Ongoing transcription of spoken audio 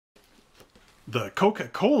The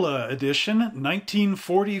Coca-Cola edition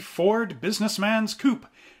 1940 Ford Businessman's Coupe.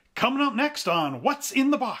 Coming up next on What's in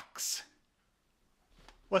the Box?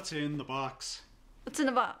 What's in the box? What's in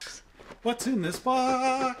the box? What's in this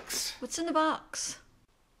box? What's in the box?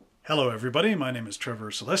 Hello everybody, my name is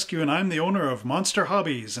Trevor Selescu and I'm the owner of Monster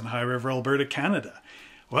Hobbies in High River, Alberta, Canada.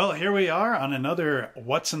 Well, here we are on another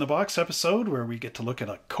What's in the Box episode where we get to look at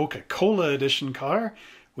a Coca-Cola edition car.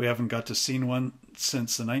 We haven't got to see one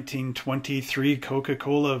since the 1923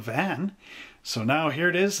 Coca-Cola van. So now here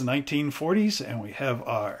it is, the 1940s, and we have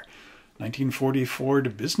our 1940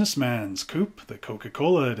 Ford Businessman's Coupe, the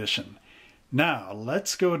Coca-Cola edition. Now,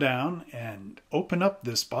 let's go down and open up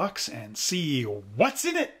this box and see what's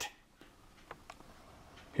in it!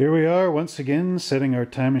 Here we are once again, setting our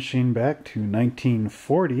time machine back to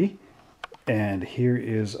 1940. And here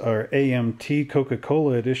is our AMT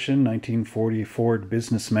Coca-Cola edition 1940 Ford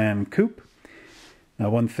Businessman Coupe. Now,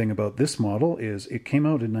 one thing about this model is it came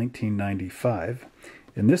out in 1995.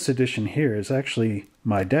 And this edition here is actually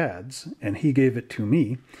my dad's, and he gave it to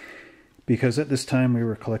me because at this time we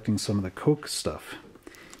were collecting some of the Coke stuff.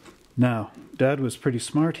 Now, Dad was pretty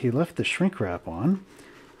smart. He left the shrink wrap on,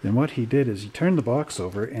 and what he did is he turned the box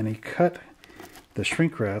over and he cut the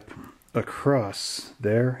shrink wrap across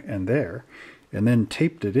there, and then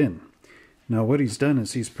taped it in. Now what he's done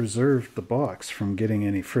is he's preserved the box from getting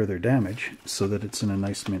any further damage so that it's in a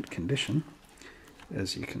nice mint condition,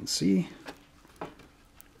 as you can see.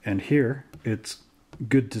 And here it's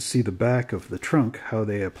good to see the back of the trunk, how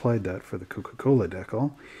they applied that for the Coca-Cola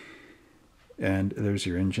decal. And there's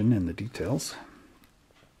your engine and the details.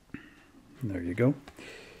 There you go.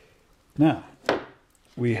 Now,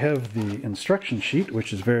 we have the instruction sheet,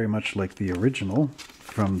 which is very much like the original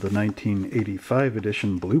from the 1985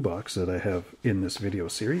 edition blue box that I have in this video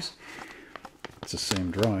series. It's the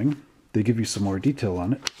same drawing. They give you some more detail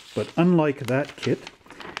on it, but unlike that kit,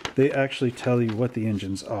 they actually tell you what the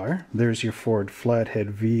engines are. There's your Ford Flathead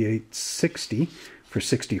V8 60 for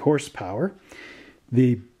 60 horsepower.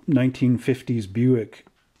 The 1950s Buick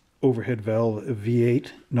overhead valve V8,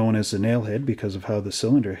 known as the nailhead because of how the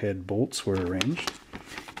cylinder head bolts were arranged.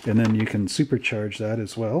 And then you can supercharge that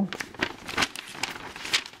as well.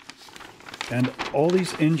 And all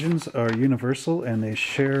these engines are universal and they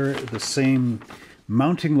share the same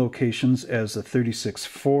mounting locations as the 36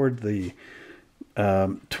 Ford, the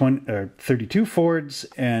 32 Fords,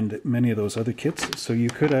 and many of those other kits. So you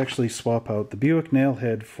could actually swap out the Buick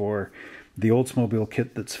nailhead for the Oldsmobile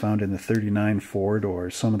kit that's found in the 39 Ford, or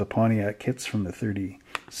some of the Pontiac kits from the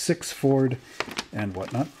 36 Ford and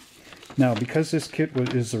whatnot. Now, because this kit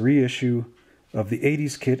is a reissue of the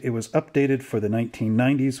 80s kit, it was updated for the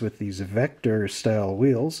 1990s with these Vector style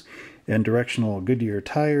wheels and directional Goodyear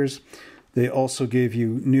tires. They also gave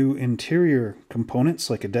you new interior components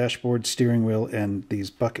like a dashboard, steering wheel, and these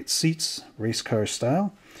bucket seats, race car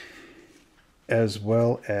style, as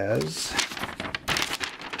well as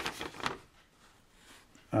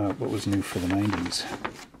what was new for the 90s?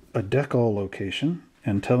 A decal location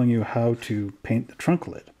and telling you how to paint the trunk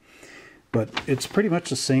lid. But it's pretty much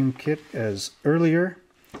the same kit as earlier.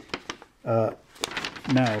 Now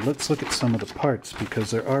let's look at some of the parts,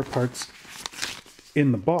 because there are parts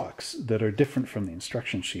in the box that are different from the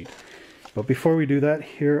instruction sheet. But before we do that,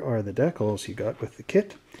 here are the decals you got with the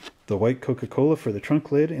kit. The white Coca-Cola for the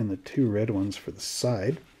trunk lid and the two red ones for the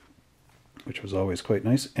side, which was always quite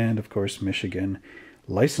nice. And of course, Michigan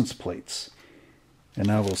license plates. And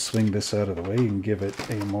now we'll swing this out of the way and give it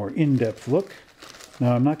a more in-depth look.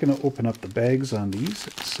 Now, I'm not going to open up the bags on these,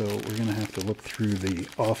 so we're going to have to look through the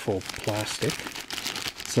awful plastic.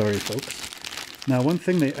 Sorry, folks. Now, one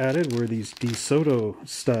thing they added were these DeSoto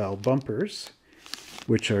style bumpers,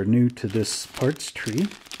 which are new to this parts tree.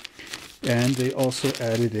 And they also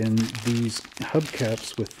added in these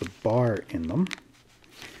hubcaps with the bar in them.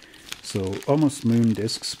 So almost moon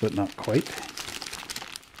discs, but not quite.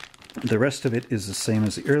 The rest of it is the same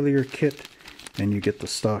as the earlier kit. And you get the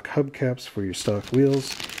stock hubcaps for your stock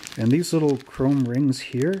wheels. And these little chrome rings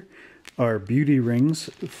here are beauty rings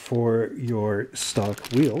for your stock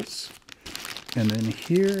wheels. And then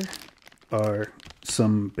here are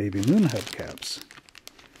some baby moon hubcaps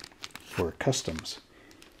for customs.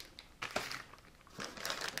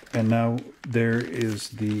 And now there is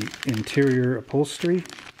the interior upholstery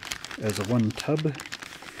as a one tub,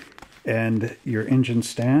 and your engine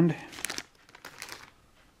stand,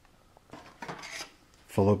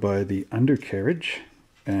 followed by the undercarriage.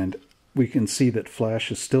 And we can see that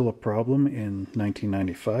flash is still a problem in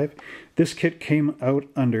 1995. This kit came out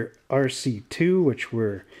under RC2, which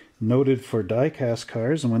were noted for die-cast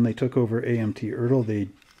cars, and when they took over AMT ERTL, they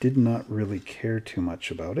did not really care too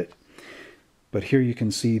much about it. But here you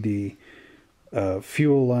can see the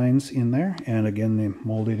fuel lines in there, and again the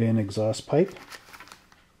molded in exhaust pipe.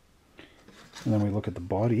 And then we look at the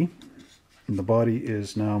body, and the body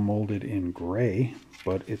is now molded in gray,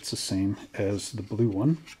 but it's the same as the blue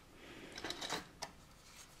one.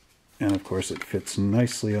 And of course it fits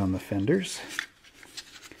nicely on the fenders.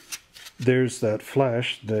 There's that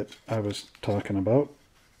flash that I was talking about.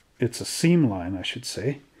 It's a seam line, I should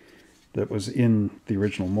say, that was in the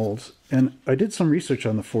original molds. And I did some research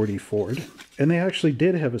on the 40 Ford, and they actually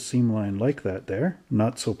did have a seam line like that there.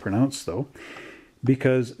 Not so pronounced though,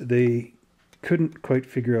 because they couldn't quite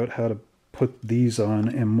figure out how to put these on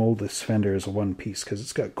and mold this fender as a one piece, because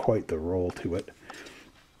it's got quite the roll to it.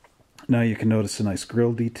 Now you can notice a nice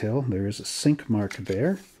grille detail. There is a sink mark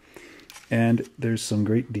there, and there's some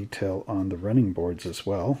great detail on the running boards as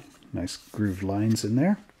well. Nice grooved lines in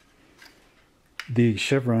there. The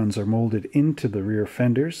chevrons are molded into the rear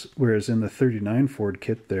fenders, whereas in the 39 Ford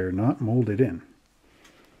kit they're not molded in.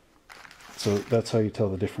 So that's how you tell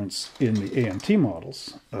the difference in the AMT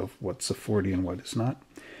models of what's a 40 and what is not.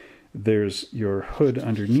 There's your hood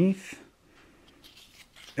underneath,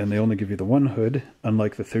 and they only give you the one hood,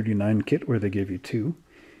 unlike the 39 kit where they give you two.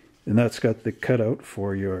 And that's got the cutout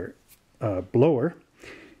for your blower.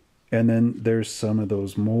 And then there's some of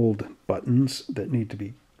those mold buttons that need to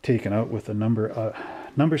be taken out with a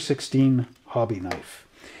number 16 hobby knife.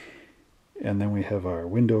 And then we have our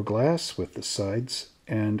window glass with the sides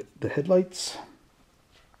and the headlights.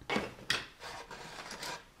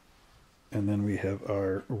 And then we have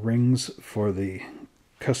our rings for the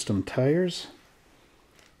custom tires.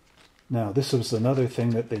 Now this was another thing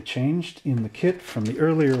that they changed in the kit from the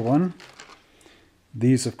earlier one.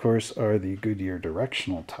 These of course are the Goodyear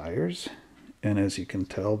directional tires, and as you can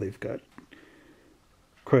tell they've got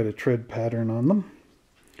quite a tread pattern on them,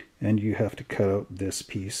 and you have to cut out this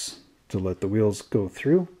piece to let the wheels go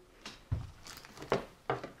through.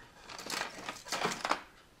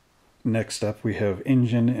 Next up we have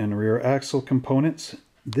engine and rear axle components.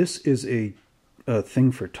 This is a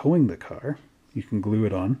thing for towing the car. You can glue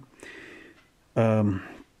it on.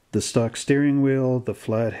 The stock steering wheel, the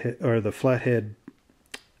flathead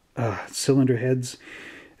cylinder heads,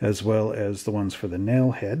 as well as the ones for the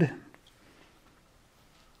nail head.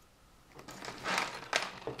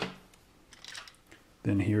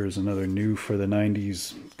 Then here's another new for the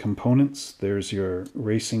 90s components. There's your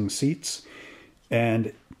racing seats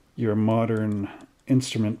and your modern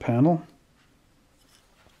instrument panel.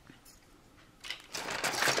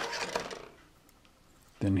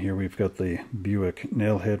 Then here we've got the Buick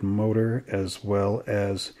nailhead motor, as well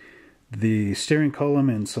as the steering column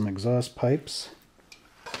and some exhaust pipes.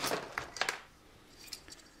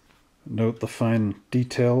 Note the fine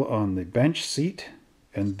detail on the bench seat,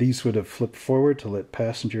 and these would have flipped forward to let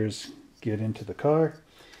passengers get into the car.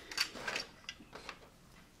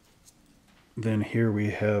 Then here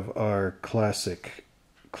we have our classic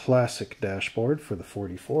dashboard for the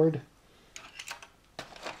 40 Ford,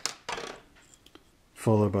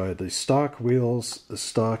 followed by the stock wheels, the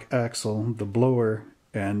stock axle, the blower,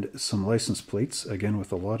 and some license plates, again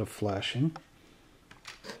with a lot of flashing.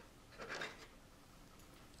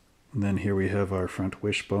 And then here we have our front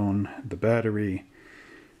wishbone, the battery,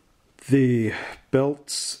 the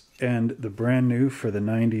belts, and the brand new for the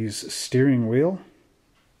 90s steering wheel.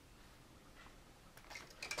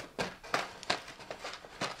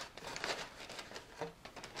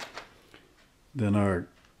 Then our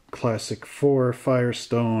classic 4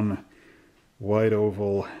 Firestone wide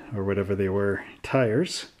oval, or whatever they were,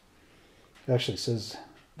 tires. Actually, it says,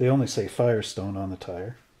 they only say Firestone on the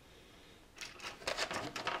tire.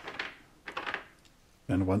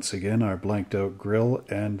 And once again, our blanked out grille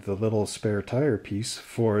and the little spare tire piece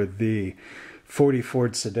for the 40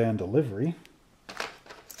 Ford sedan delivery.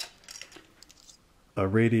 A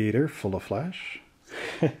radiator full of flash.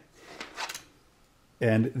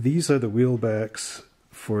 And these are the wheel backs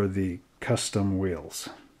for the custom wheels.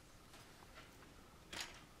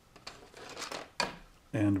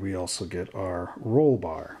 And we also get our roll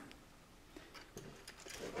bar.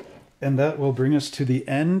 And that will bring us to the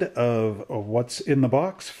end of what's in the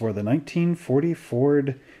box for the 1940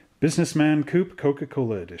 Ford Businessman Coupe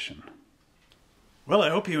Coca-Cola edition. Well, I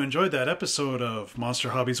hope you enjoyed that episode of Monster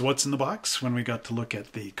Hobbies What's in the Box, when we got to look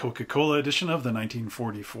at the Coca-Cola edition of the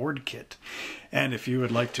 1940 Ford kit. And if you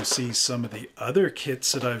would like to see some of the other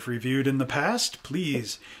kits that I've reviewed in the past,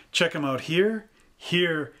 please check them out here,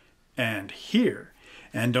 here, and here.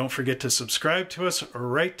 And don't forget to subscribe to us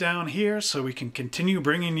right down here so we can continue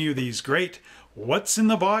bringing you these great What's in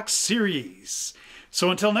the Box series.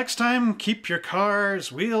 So until next time, keep your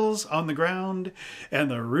car's wheels on the ground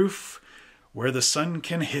and the roof where the sun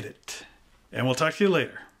can hit it. And we'll talk to you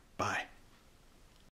later. Bye.